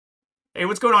Hey,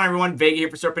 what's going on, everyone? Vega here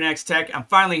for SerpentX Tech. I'm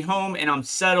finally home and I'm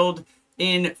settled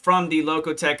in from the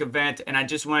Lokotech event, and I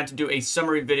just wanted to do a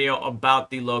summary video about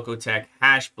the Lokotech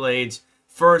Hashblades.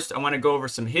 First, I want to go over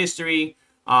some history,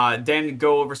 then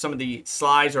go over some of the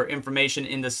slides or information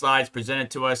in the slides presented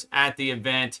to us at the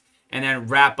event, and then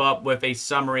wrap up with a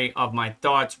summary of my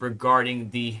thoughts regarding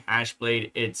the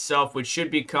Hashblade itself, which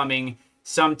should be coming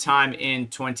sometime in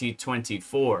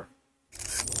 2024.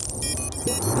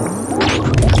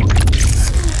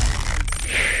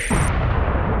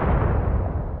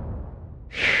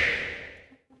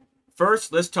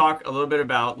 First, let's talk a little bit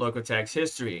about Lokotech's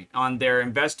history. On their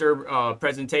investor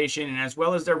presentation and as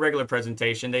well as their regular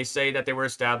presentation, they say that they were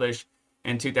established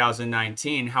in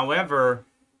 2019. However,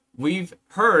 we've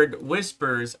heard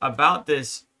whispers about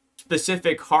this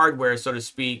specific hardware, so to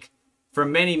speak, for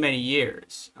many, many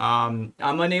years. I'm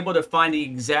unable to find the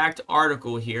exact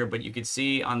article here, but you can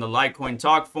see on the Litecoin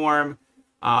Talk forum,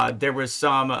 there was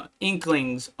some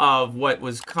inklings of what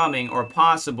was coming or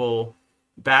possible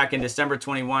back in December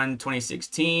 21,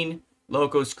 2016,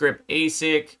 Scrypt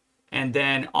ASIC, and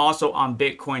then also on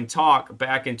Bitcoin Talk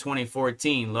back in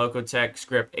 2014, Lokotech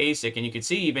Scrypt ASIC. And you can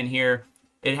see even here,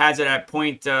 it has it at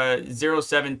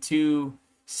 0.0726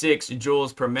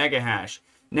 joules per megahash.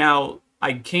 Now,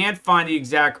 I can't find the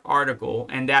exact article,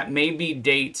 and that may be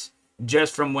dates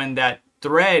just from when that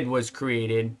thread was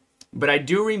created, but I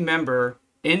do remember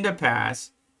in the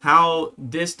past how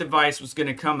this device was going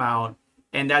to come out.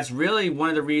 And that's really one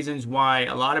of the reasons why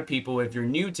a lot of people, if you're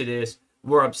new to this,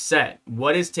 were upset.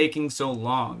 What is taking so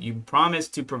long? You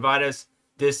promised to provide us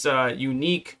this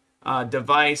unique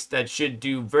device that should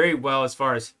do very well as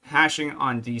far as hashing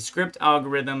on the Scrypt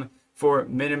algorithm for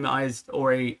minimized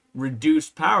or a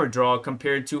reduced power draw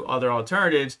compared to other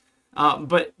alternatives.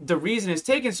 But the reason it's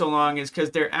taking so long is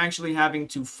because they're actually having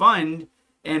to fund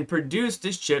and produce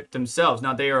this chip themselves.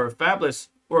 Now, they are a fabless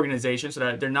organization, so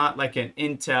that they're not like an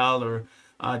Intel or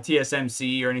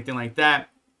TSMC or anything like that.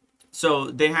 So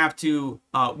they have to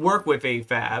work with a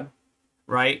fab,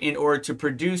 right, in order to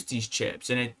produce these chips.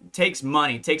 And it takes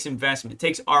money, it takes investment, it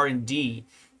takes R&D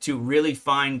to really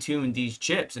fine tune these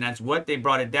chips. And that's what they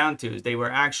brought it down to, is they were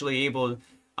actually able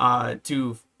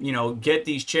to, get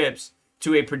these chips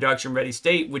to a production ready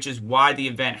state, which is why the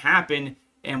event happened.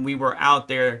 And we were out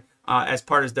there as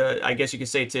part of the, I guess you could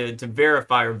say, to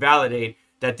verify or validate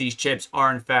that these chips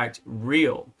are in fact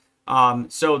real.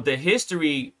 So the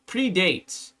history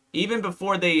predates, even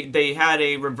before they had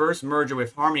a reverse merger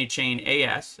with Harmony Chain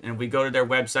AS. And if we go to their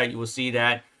website, you will see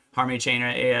that Harmony Chain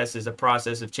AS is a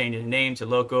process of changing the name to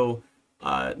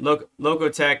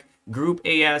Lokotech Group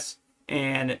AS.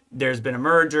 And there's been a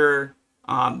merger.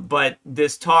 But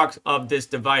this talk of this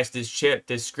device, this chip,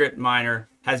 this Scrypt miner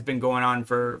has been going on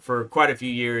for quite a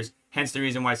few years. Hence the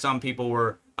reason why some people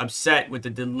were upset with the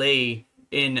delay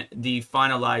in the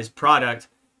finalized product.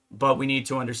 But we need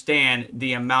to understand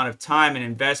the amount of time and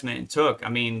investment it took. I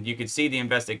mean, you can see the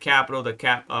invested capital, the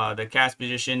cash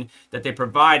position that they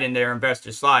provide in their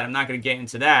investor slide. I'm not going to get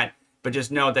into that, but just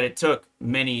know that it took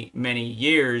many, many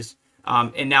years.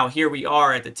 And now here we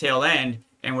are at the tail end,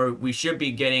 and we should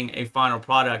be getting a final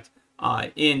product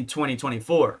in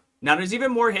 2024. Now, there's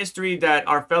even more history that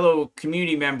our fellow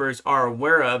community members are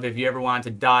aware of if you ever want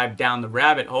to dive down the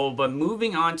rabbit hole. But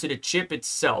moving on to the chip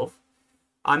itself,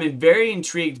 I'm very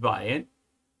intrigued by it.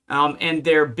 And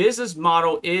their business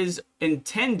model is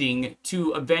intending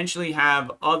to eventually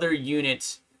have other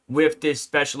units with this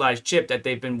specialized chip that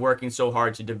they've been working so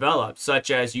hard to develop,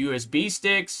 such as USB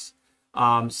sticks,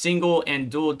 single and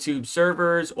dual tube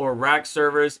servers or rack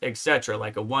servers, etc.,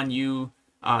 like a 1U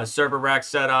server rack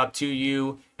setup,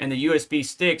 2U, and the USB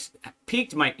sticks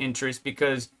piqued my interest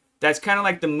because that's kind of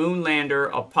like the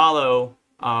Moonlander Apollo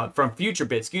from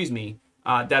FutureBit,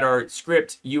 that are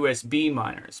Scrypt USB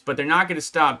miners. But they're not going to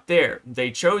stop there.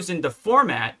 They've chosen the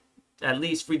format, at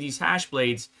least for these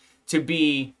Hashblades, to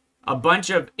be a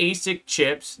bunch of ASIC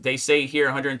chips. They say here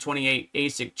 128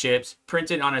 ASIC chips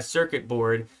printed on a circuit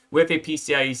board with a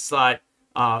PCIe slot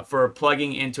for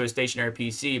plugging into a stationary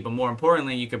PC. But more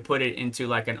importantly, you can put it into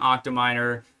like an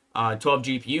Octominer 12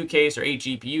 GPU case or 8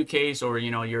 GPU case, or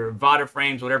your Vada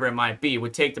frames, whatever it might be. It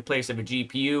would take the place of a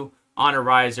GPU on a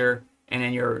riser, and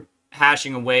then you're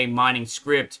hashing away, mining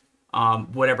Scrypt,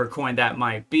 whatever coin that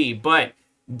might be. But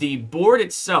the board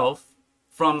itself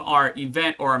from our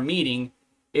event or our meeting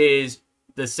is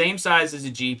the same size as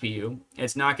a GPU.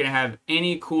 It's not going to have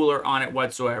any cooler on it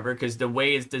whatsoever, because the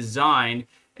way it's designed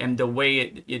and the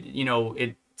way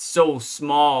it's so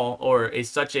small, or it's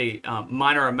such a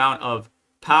minor amount of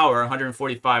power,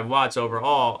 145 watts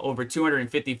overall, over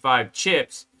 255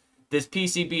 chips, this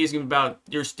PCB is going to be about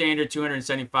your standard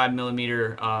 275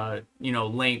 millimeter,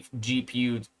 length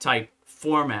GPU type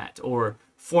format or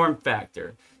form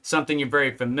factor, something you're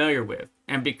very familiar with.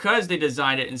 And because they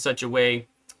designed it in such a way,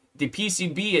 the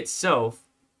PCB itself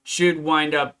should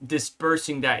wind up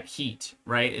dispersing that heat,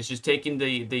 right? It's just taking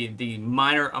the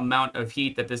minor amount of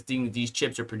heat that these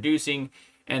chips are producing,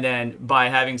 and then by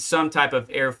having some type of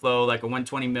airflow, like a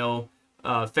 120 mil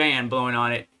fan blowing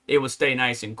on it, it will stay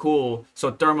nice and cool.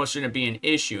 So thermal shouldn't be an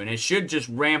issue, and it should just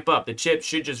ramp up. The chip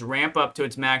should just ramp up to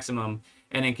its maximum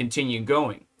and then continue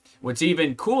going. What's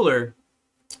even cooler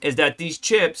is that these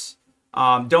chips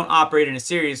don't operate in a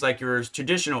series like your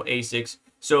traditional ASICs.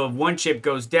 So if one chip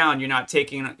goes down, you're not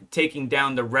taking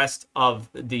down the rest of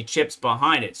the chips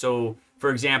behind it. So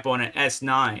for example, on an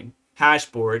S9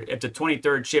 hashboard, if the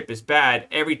 23rd chip is bad,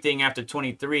 everything after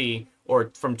 23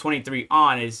 or from 23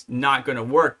 on is not going to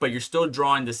work, but you're still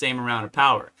drawing the same amount of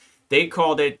power. They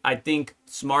called it, I think,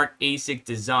 smart ASIC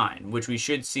design, which we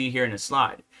should see here in a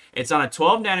slide. It's on a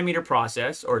 12 nanometer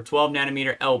process, or 12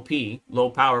 nanometer LP, low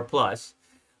power plus.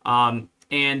 And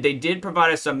they did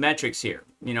provide us some metrics here.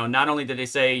 Not only did they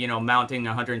say, mounting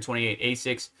 128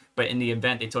 ASICs, but in the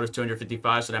event they told us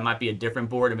 255, so that might be a different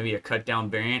board or maybe a cut down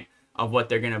variant of what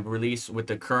they're going to release with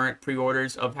the current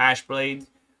pre-orders of Hashblade.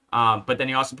 But then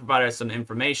he also provided us some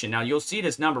information. Now you'll see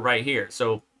this number right here.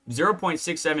 So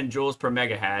 0.67 joules per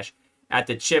mega hash at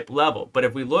the chip level. But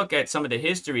if we look at some of the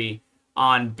history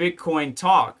on Bitcoin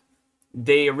Talk,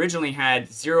 they originally had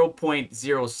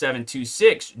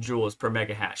 0.0726 joules per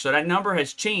mega hash. So that number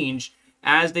has changed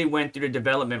as they went through the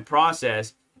development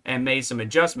process and made some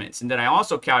adjustments. And then I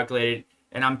also calculated,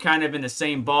 and I'm kind of in the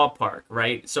same ballpark,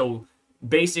 right? So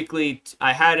basically,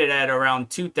 I had it at around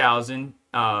 2,000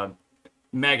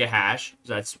 mega hash.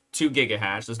 So that's 2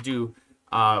 gigahash. Let's do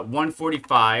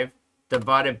 145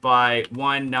 divided by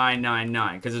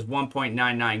 1999, because it's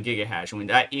 1.99 gigahash. I mean,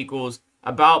 that equals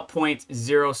about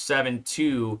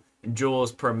 0.072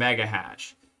 joules per mega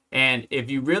hash. And if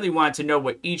you really want to know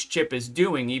what each chip is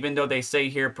doing, even though they say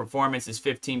here performance is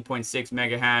 15.6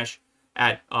 mega hash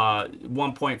at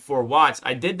 1.4 watts,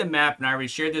 I did the math and I already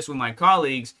shared this with my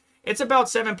colleagues. It's about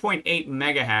 7.8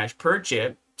 mega hash per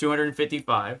chip,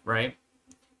 255, right?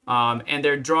 And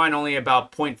they're drawing only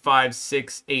about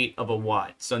 0.568 of a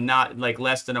watt, so not like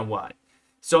less than a watt.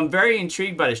 So I'm very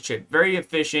intrigued by this chip, very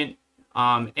efficient,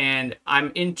 and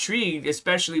I'm intrigued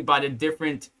especially by the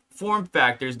different form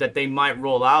factors that they might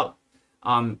roll out.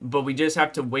 But we just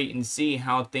have to wait and see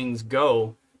how things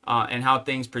go and how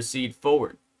things proceed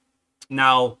forward.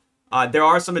 Now, there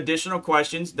are some additional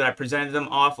questions that I presented them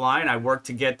offline. I worked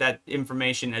to get that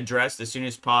information addressed as soon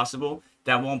as possible.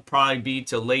 That won't probably be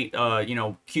till late,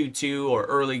 Q2 or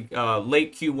early,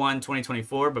 late Q1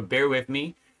 2024, but bear with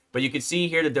me. But you can see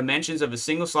here the dimensions of a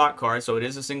single slot card. So it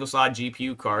is a single slot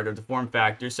GPU card, or the form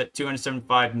factor, set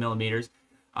 275 millimeters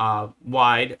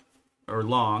wide or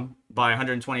long by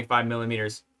 125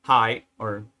 millimeters high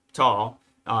or tall,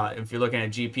 if you're looking at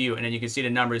GPU. And then you can see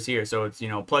the numbers here. So it's,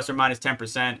 plus or minus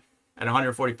 10% at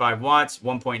 145 watts,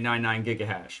 1.99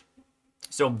 gigahash.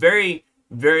 So very,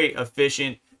 very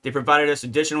efficient. They provided us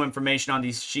additional information on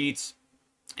these sheets,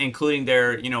 including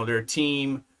their, their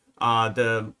team,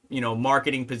 the,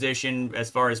 marketing position as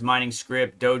far as mining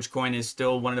Scrypt. Dogecoin is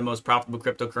still one of the most profitable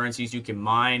cryptocurrencies you can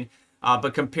mine.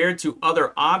 But compared to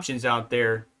other options out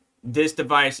there, this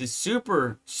device is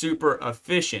super, super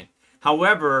efficient.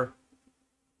 However,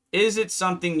 is it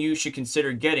something you should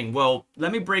consider getting? Well,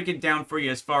 let me break it down for you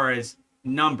as far as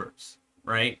numbers,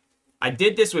 right? I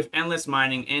did this with endless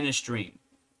mining in a stream.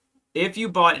 If you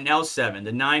bought an L7,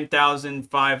 the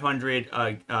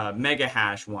 9,500 mega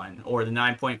hash one, or the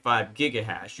 9.5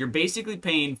 gigahash, you're basically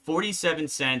paying 47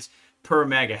 cents per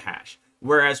mega hash.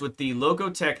 Whereas with the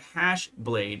Lokotech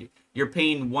Hashblade, you're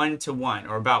paying 1-to-1,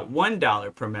 or about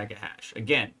 $1 per mega hash.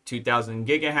 Again, 2,000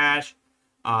 gigahash,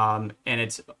 and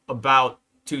it's about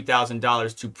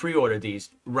 $2,000 to pre-order these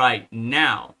right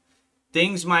now.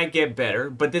 Things might get better,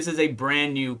 but this is a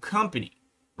brand new company,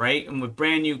 right? And with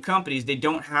brand new companies, they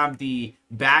don't have the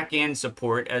back-end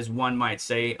support, as one might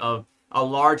say, of a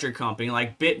larger company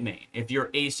like Bitmain. If your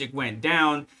ASIC went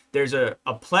down, there's a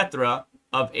plethora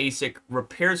of ASIC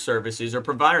repair services or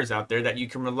providers out there that you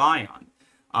can rely on.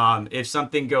 If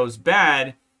something goes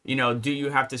bad, do you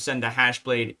have to send the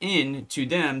Hashblade in to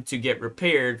them to get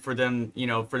repaired for them,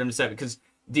 for them to set? Because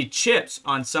the chips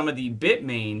on some of the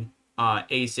Bitmain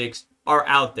ASICs are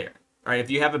out there, right? If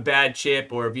you have a bad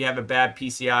chip, or if you have a bad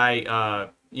PIC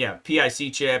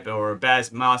chip, or a bad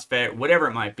MOSFET, whatever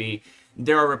it might be,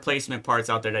 there are replacement parts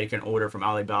out there that you can order from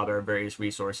Alibaba or various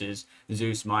resources,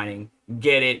 Zeus Mining,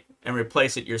 get it and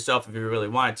replace it yourself if you really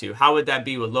wanted to. How would that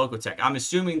be with Lokotech? I'm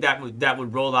assuming that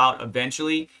would roll out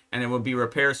eventually, and there will be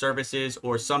repair services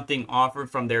or something offered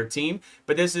from their team.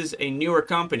 But this is a newer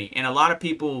company, and a lot of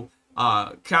people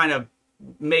kind of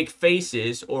make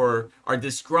faces or are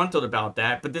disgruntled about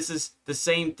that. But this is the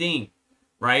same thing,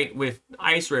 right? With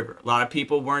Ice River, a lot of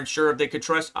people weren't sure if they could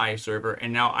trust Ice River,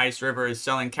 and now Ice River is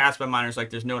selling Caspa miners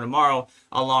like there's no tomorrow,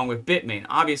 along with Bitmain.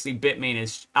 Obviously, Bitmain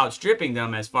is outstripping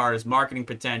them as far as marketing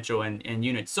potential and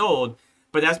units sold,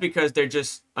 but that's because they're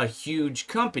just a huge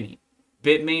company.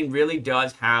 Bitmain really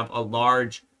does have a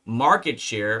large market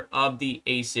share of the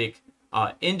ASIC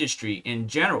industry in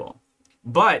general.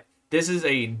 But this is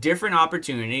a different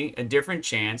opportunity, a different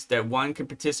chance that one can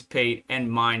participate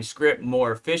and mine Scrypt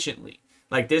more efficiently.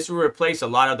 Like, this will replace a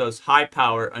lot of those high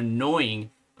power,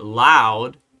 annoying,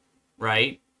 loud,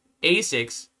 right,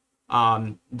 ASICs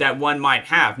that one might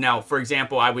have. Now, for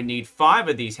example, I would need 5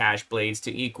 of these Hashblades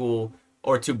to equal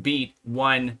or to beat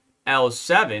one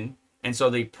L7. And so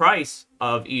the price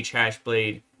of each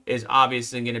Hashblade is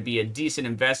obviously going to be a decent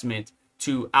investment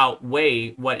to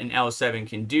outweigh what an L7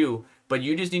 can do. But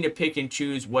you just need to pick and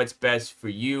choose what's best for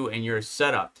you and your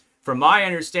setup. From my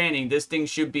understanding, this thing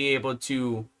should be able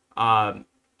to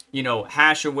you know,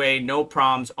 hash away, no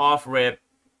problems, off rip.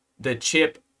 The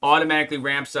chip automatically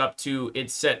ramps up to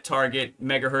its set target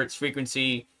megahertz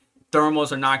frequency.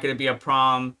 Thermals are not going to be a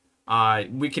problem.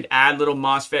 We could add little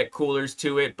MOSFET coolers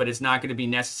to it, but it's not going to be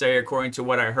necessary according to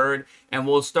what I heard. And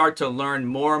we'll start to learn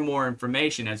more and more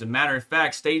information. As a matter of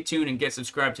fact, stay tuned and get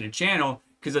subscribed to the channel,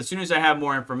 because as soon as I have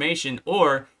more information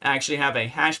or actually have a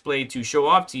Hashblade to show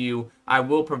off to you, I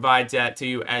will provide that to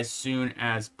you as soon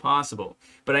as possible.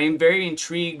 But I am very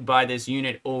intrigued by this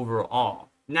unit overall.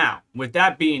 Now, with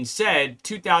that being said,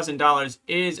 $2,000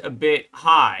 is a bit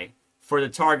high for the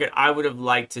target I would have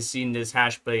liked to see this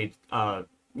Hashblade,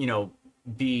 you know,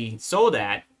 be sold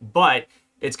at. But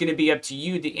it's going to be up to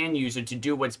you, the end user, to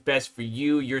do what's best for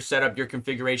you, your setup, your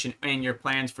configuration, and your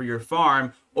plans for your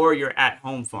farm or your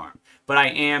at-home farm. But I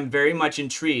am very much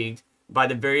intrigued by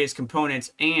the various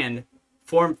components and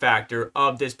form factor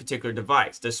of this particular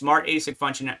device. The smart ASIC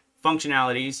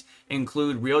functionalities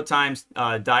include real-time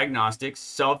diagnostics,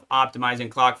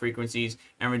 self-optimizing clock frequencies,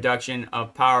 and reduction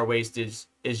of power wastage,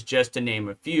 is just to name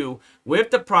a few,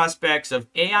 with the prospects of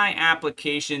AI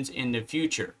applications in the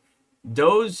future.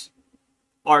 Those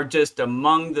are just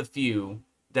among the few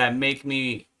that make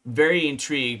me very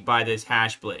intrigued by this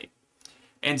Hashblade.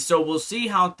 And so we'll see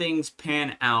how things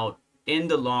pan out in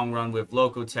the long run with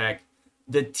Lokotech.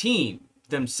 The team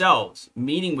themselves,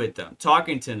 meeting with them,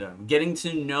 talking to them, getting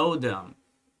to know them,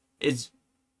 is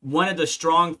one of the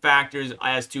strong factors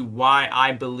as to why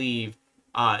I believe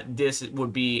this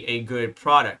would be a good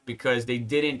product, because they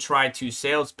didn't try to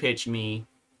sales pitch me.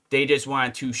 They just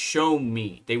wanted to show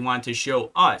me. They wanted to show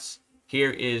us.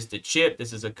 Here is the chip.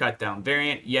 This is a cut down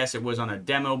variant. Yes, it was on a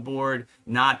demo board,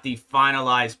 not the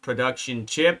finalized production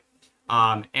chip.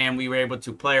 And we were able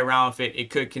to play around with it. It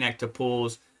could connect to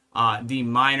pools. The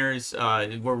miners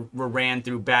were ran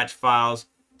through batch files.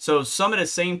 So some of the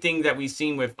same thing that we've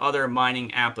seen with other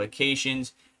mining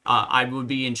applications. I would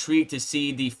be intrigued to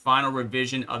see the final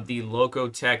revision of the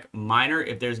Lokotech miner,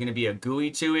 if there's going to be a GUI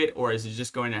to it, or is it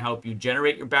just going to help you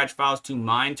generate your batch files to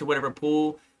mine to whatever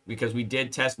pool, because we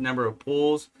did test a number of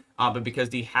pools, but because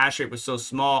the hash rate was so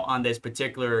small on this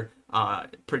particular,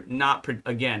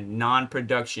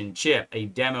 non-production chip, a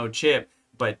demo chip,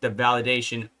 but the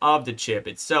validation of the chip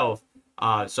itself,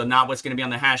 so not what's going to be on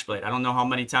the Hashblade. I don't know how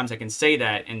many times I can say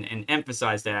that and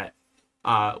emphasize that,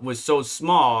 was so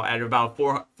small at about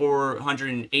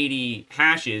 480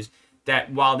 hashes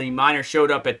that while the miner showed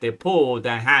up at the pool,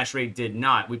 the hash rate did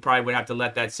not. We probably would have to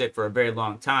let that sit for a very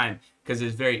long time, because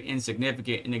it's very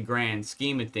insignificant in the grand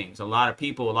scheme of things. A lot of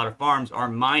people, a lot of farms are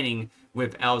mining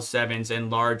with L7s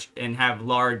and have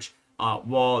large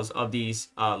walls of these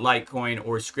Litecoin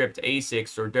or Scrypt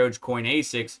ASICs or Dogecoin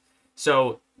ASICs.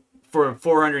 So for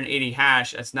 480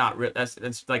 hash, that's not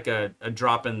that's like a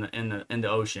drop in the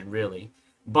ocean, really.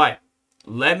 But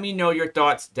let me know your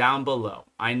thoughts down below.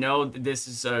 I know that this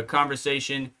is a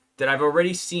conversation that I've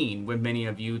already seen with many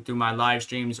of you through my live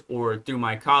streams or through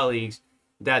my colleagues,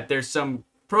 that there's some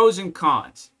pros and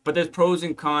cons, but there's pros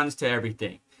and cons to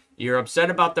everything. You're upset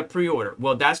about the pre-order.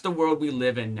 Well, that's the world we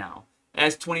live in now.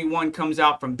 S21 comes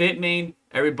out from Bitmain,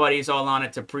 everybody's all on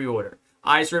it to pre-order.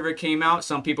 Ice River came out,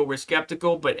 some people were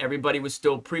skeptical, but everybody was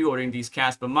still pre-ordering these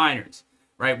Caspa miners,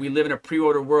 right? We live in a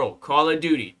pre-order world. Call of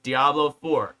Duty, Diablo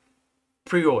 4,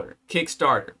 pre-order,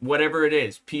 Kickstarter, whatever it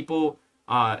is. People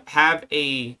have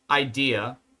a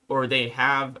idea or they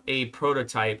have a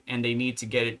prototype and they need to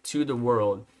get it to the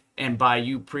world, and by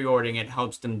you pre-ordering it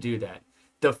helps them do that.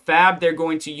 The fab they're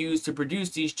going to use to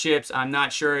produce these chips, I'm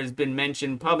not sure has been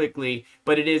mentioned publicly,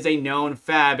 but it is a known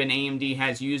fab and AMD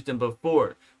has used them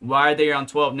before. Why are they on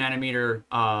 12 nanometer,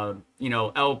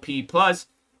 LP plus?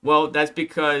 Well, that's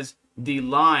because the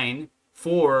line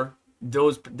for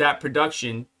that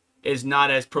production is not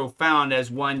as profound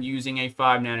as one using a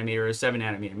 5 nanometer or 7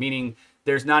 nanometer, meaning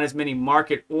there's not as many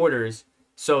market orders.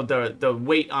 So the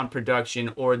weight on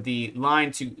production, or the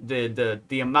line to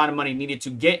the amount of money needed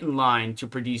to get in line to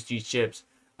produce these chips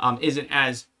isn't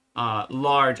as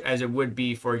large as it would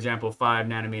be, for example, 5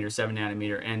 nanometer, 7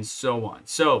 nanometer, and so on.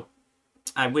 So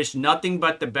I wish nothing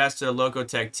but the best to the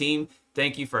Lokotech team.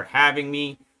 Thank you for having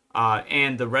me,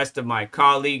 and the rest of my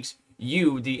colleagues.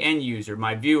 You, the end user,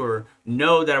 my viewer,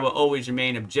 know that I will always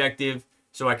remain objective,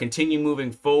 so I continue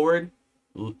moving forward,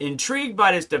 intrigued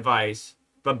by this device,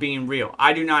 but being real.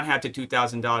 I do not have the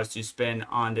 $2,000 to spend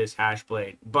on this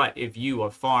Hashblade. But if you,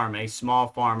 a small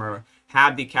farmer,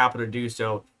 have the capital to do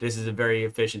so, this is a very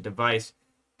efficient device.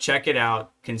 Check it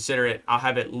out. Consider it. I'll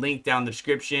have it linked down in the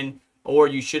description. Or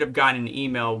you should have gotten an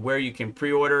email where you can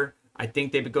pre-order. I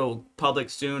think they would go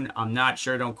public soon. I'm not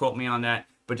sure. Don't quote me on that.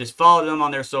 But just follow them on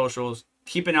their socials.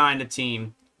 Keep an eye on the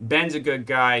team. Ben's a good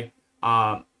guy.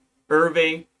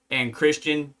 Hervé and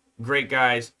Christian, great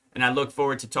guys. And I look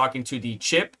forward to talking to the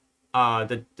chip,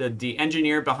 the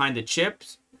engineer behind the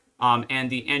chips, and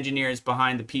the engineers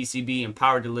behind the PCB and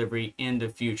power delivery in the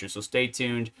future. So stay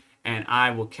tuned, and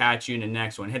I will catch you in the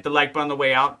next one. Hit the like button on the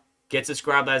way out. Get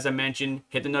subscribed, as I mentioned.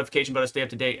 Hit the notification button to stay up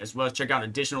to date, as well as check out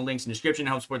additional links in the description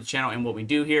to help support the channel and what we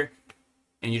do here.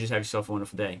 And you just have yourself a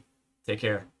wonderful day. Take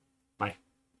care. Bye.